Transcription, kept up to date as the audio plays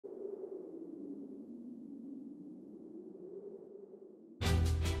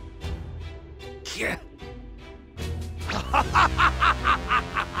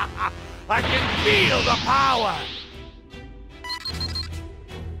I can feel the power!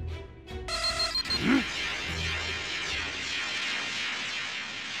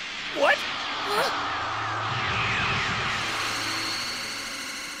 What?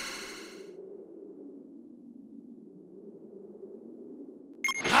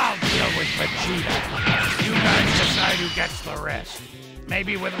 I'll deal with Vegeta. You guys decide who gets the rest.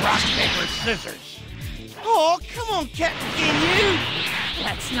 Maybe with rock, paper, scissors. Oh, come on, Captain Ginyu!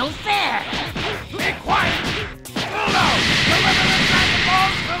 That's no fair! Be quiet! Bulldo! Deliver the Dragon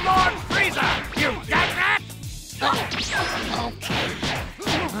Balls to Lord Frieza! You got that? Okay.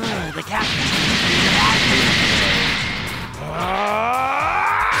 The captain.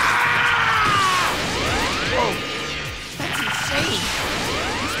 Whoa, that's insane.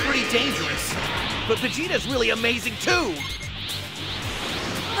 He's pretty dangerous. But Vegeta's really amazing too.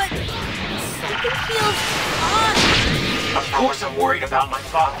 But something feels odd. Of course I'm worried about my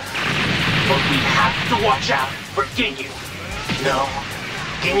father. But we have to watch out for Ginyu. No,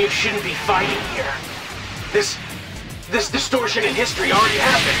 Ginyu shouldn't be fighting here. This distortion in history already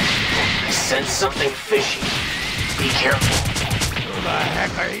happened. I sense something fishy. Be careful. Who the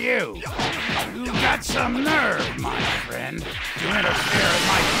heck are you? You got some nerve, my friend, to interfere in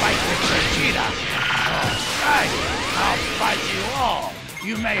my fight with Vegeta. All right, I'll fight you all.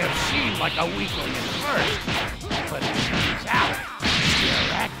 You may have seemed like a weakling at first, but it turns out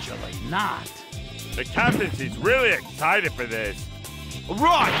you're actually not. The captain's really excited for this.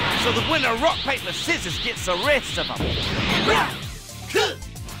 Right, so the winner of rock, paper, scissors gets the rest of them. Rock,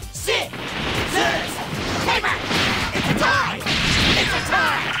 scissors, paper! It's a tie! It's a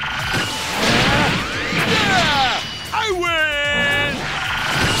tie! Yeah! I win!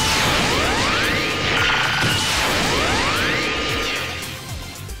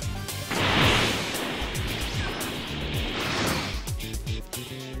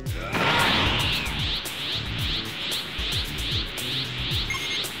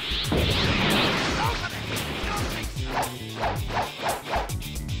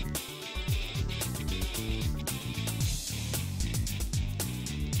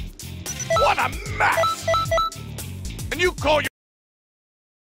 What a mess! And you call your...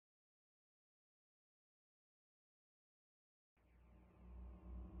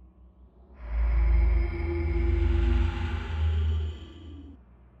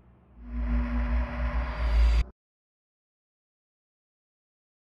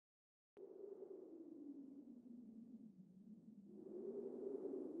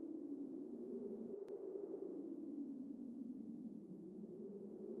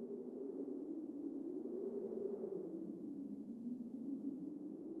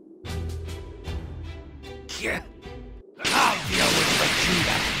 I'll deal with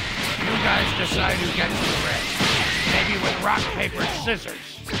Vegeta. You guys decide who gets the rest. Maybe with rock, paper, scissors.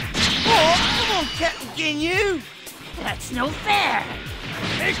 Oh, come on, Captain Ginyu! That's no fair!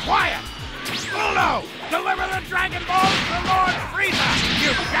 Be quiet! Bulldo! Deliver the Dragon Balls to Lord Frieza!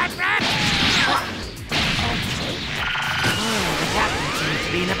 You got that? The captain seems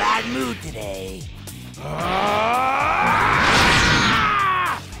to be in a bad mood today.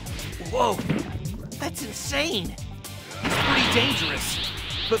 Whoa, that's insane. He's pretty dangerous.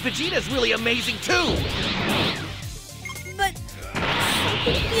 But Vegeta's really amazing too. But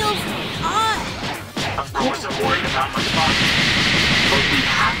something feels odd. Of course I'm worried about my father. But we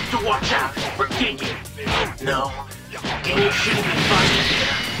have to watch out for Ginyu. No, Ginyu shouldn't be fighting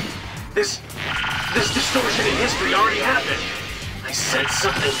here. This distortion in history already happened. I sense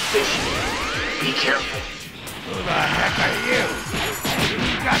something fishy. Be careful. Who the heck are you?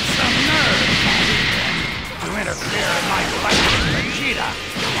 You got some nerve, my friend, to interfere in my fight with Vegeta.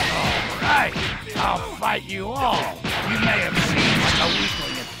 All right, I'll fight you all. You may have seemed like a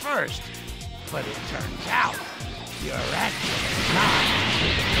weakling at first, but it turns out you're actually not.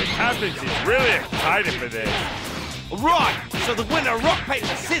 The captain's really excited for this. Right, so the winner of rock,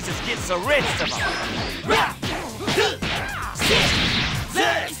 paper, scissors gets the rest of them. Rock,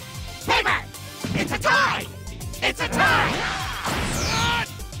 scissors, paper! It's a tie! It's a tie!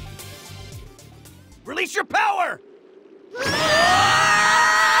 Release your power!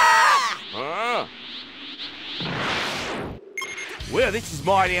 Huh? Well, this is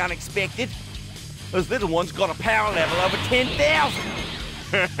mighty unexpected. Those little ones got a power level over 10,000.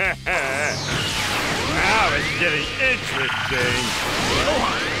 Now it's getting interesting.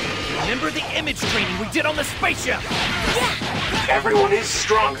 Gohan, remember the image training we did on the spaceship? Everyone is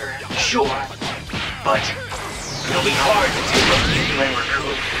stronger, sure. But it'll be hard to take on Ginyu and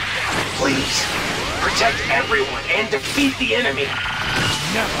Recoome. Please, protect everyone and defeat the enemy.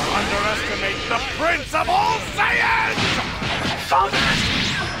 Never underestimate the Prince of All Saiyans! Father,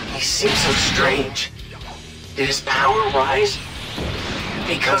 he seems so strange. Did his power rise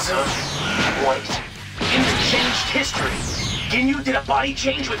because of what? In the changed history, Ginyu did a body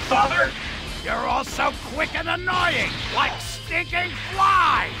change with Father? You're all so quick and annoying, like stinking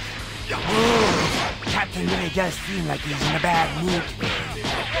flies! Captain really does seem like he's in a bad mood today.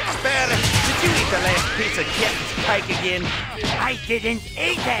 Bear, did you eat the last piece of Captain's cake again? I didn't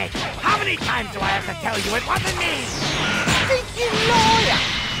eat it! How many times do I have to tell you it wasn't me? Stinking liar!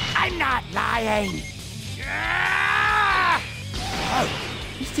 I'm not lying! Oh,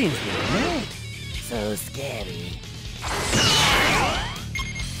 he seems really mad. So scary.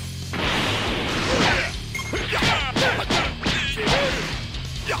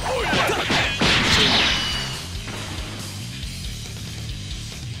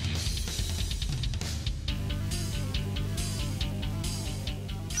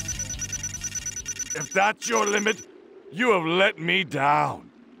 If that's your limit, you have let me down.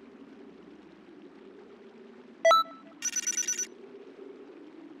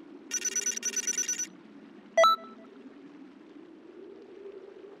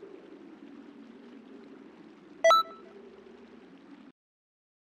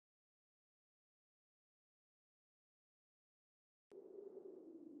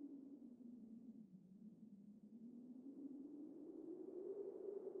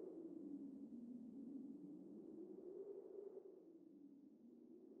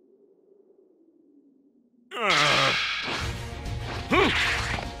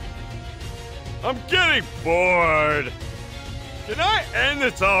 I'm getting bored. Can I end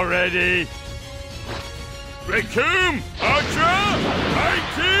this already? Recoome, Ultra,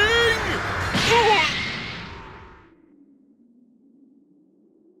 fighting!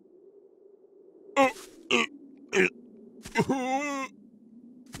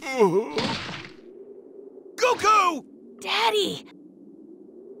 Goku! Daddy!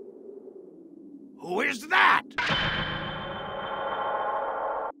 Who is that?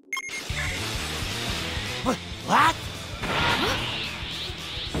 What?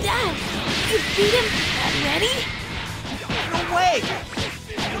 Dad! You beat him already? No way!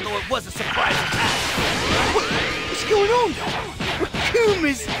 Even though it was a surprise attack. What's going on? Recoome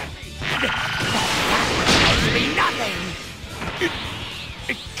is... supposed to be nothing!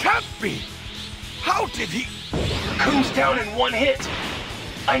 It can't be! How did he... Goku's down in one hit.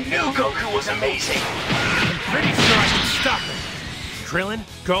 I knew Goku was amazing. I'm pretty sure I can stop him. Krillin,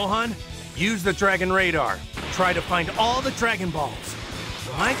 Gohan, use the Dragon Radar. Try to find all the Dragon Balls.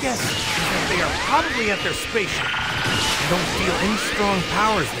 My guess is that they are probably at their spaceship. I don't feel any strong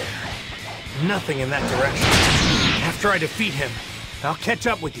powers there. Nothing in that direction. After I defeat him, I'll catch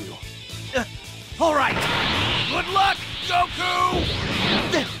up with you. All right. Good luck, Goku!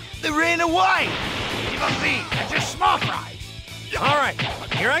 They ran away! Leave them be, they're just small fries. All right,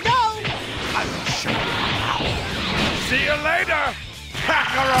 here I go! I will show you how. See you later,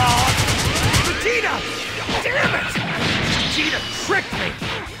 Kakarot! Vegeta! Damn it! Vegeta tricked me!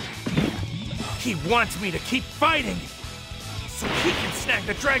 He wants me to keep fighting, so he can snag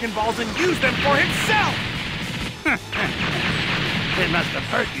the Dragon Balls and use them for himself! It must have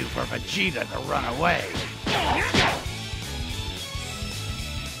hurt you for Vegeta to run away.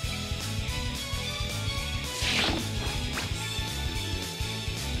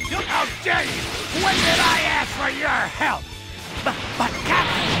 How dare you! When did I ask for your help? But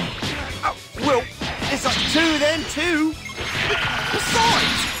Captain... well, it's like two then two.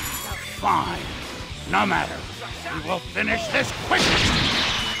 Besides... Fine. No matter. We will finish this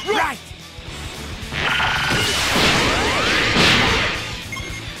quickly. Right!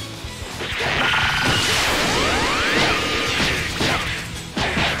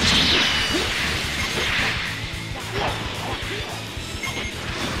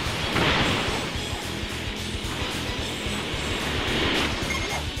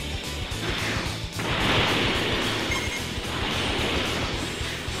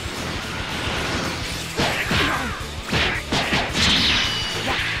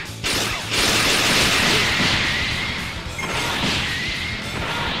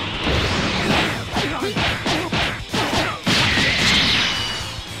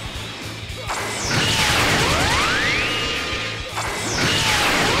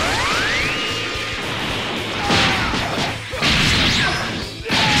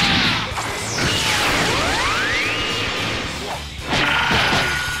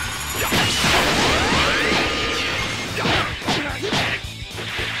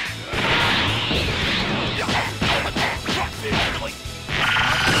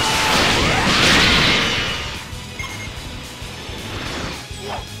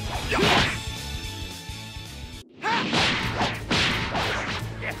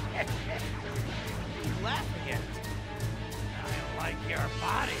 your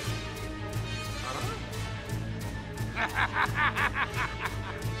body.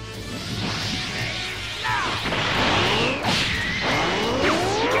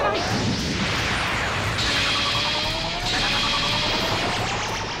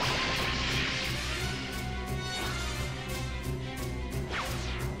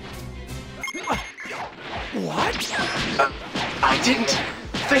 What? I didn't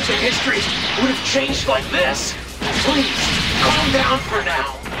think the history would have changed like this. Please, calm down for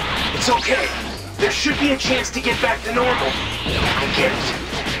now. It's okay. There should be a chance to get back to normal. I get it.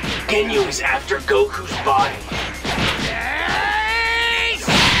 Ginyu is after Goku's body. Yes!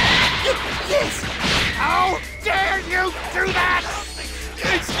 Yes! How dare you do that?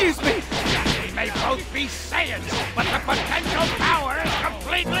 Excuse me! They may both be Saiyans, but the potential power is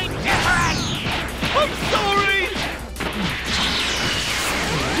completely different! I'm sorry!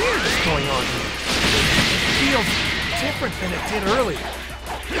 Something weird is going on here. It feels different than it did earlier.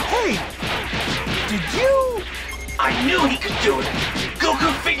 Hey! Did you... I knew he could do it.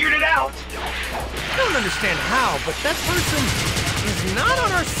 Goku figured it out. I don't understand how, but that person is not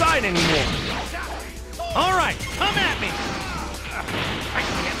on our side anymore. All right, come at me! I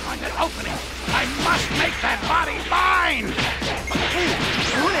can't find an opening! I must make that body mine! Hey,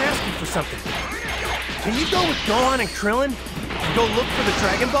 I want to ask you for something. Can you go with Gohan and Krillin and go look for the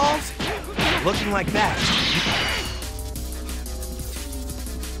Dragon Balls? Looking like that.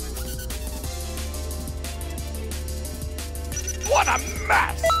 What a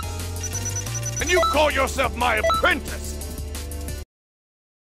mess! And you call yourself my apprentice?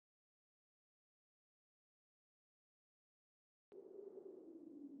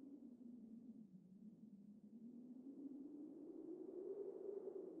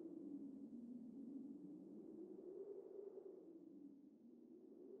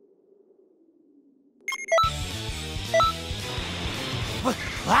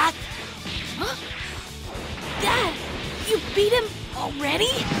 What? Huh? Dad, you beat him already?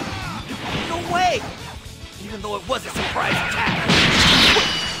 No way! Even though it was a surprise attack.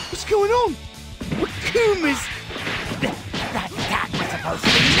 What's going on? Cocoon is... That attack was supposed to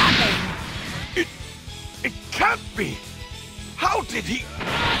be nothing! It can't be! How did he...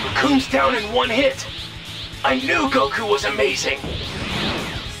 Cocoon's down in one hit. I knew Goku was amazing.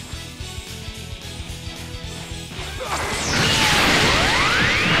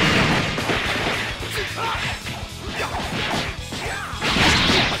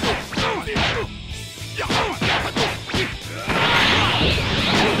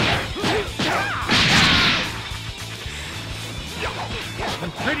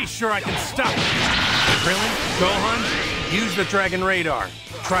 I'm pretty sure I can stop it. Krillin, Gohan, use the Dragon Radar.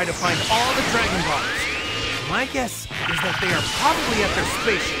 Try to find all the Dragon Balls. My guess is that they are probably at their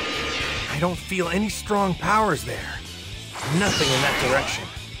spaceship. I don't feel any strong powers there. Nothing in that direction.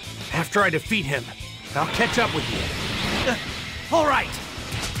 After I defeat him, I'll catch up with you. All right!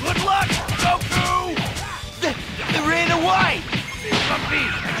 Good luck, Goku! They ran away!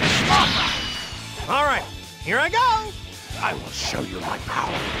 All right, here I go! I will show you my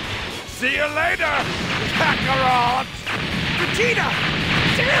power. See you later, Kakarot! Vegeta!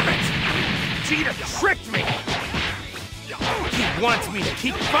 Damn it! Vegeta tricked me! He wants me to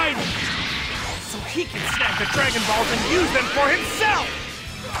keep fighting, so he can snag the Dragon Balls and use them for himself!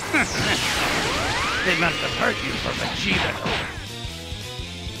 They must have hurt you for Vegeta.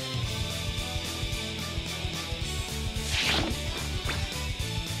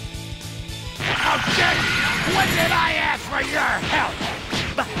 How dare you! When did I ask for your help?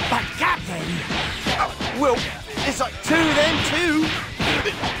 But Captain... well, it's like two then two.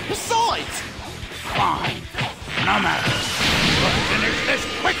 Besides... Fine. No matter.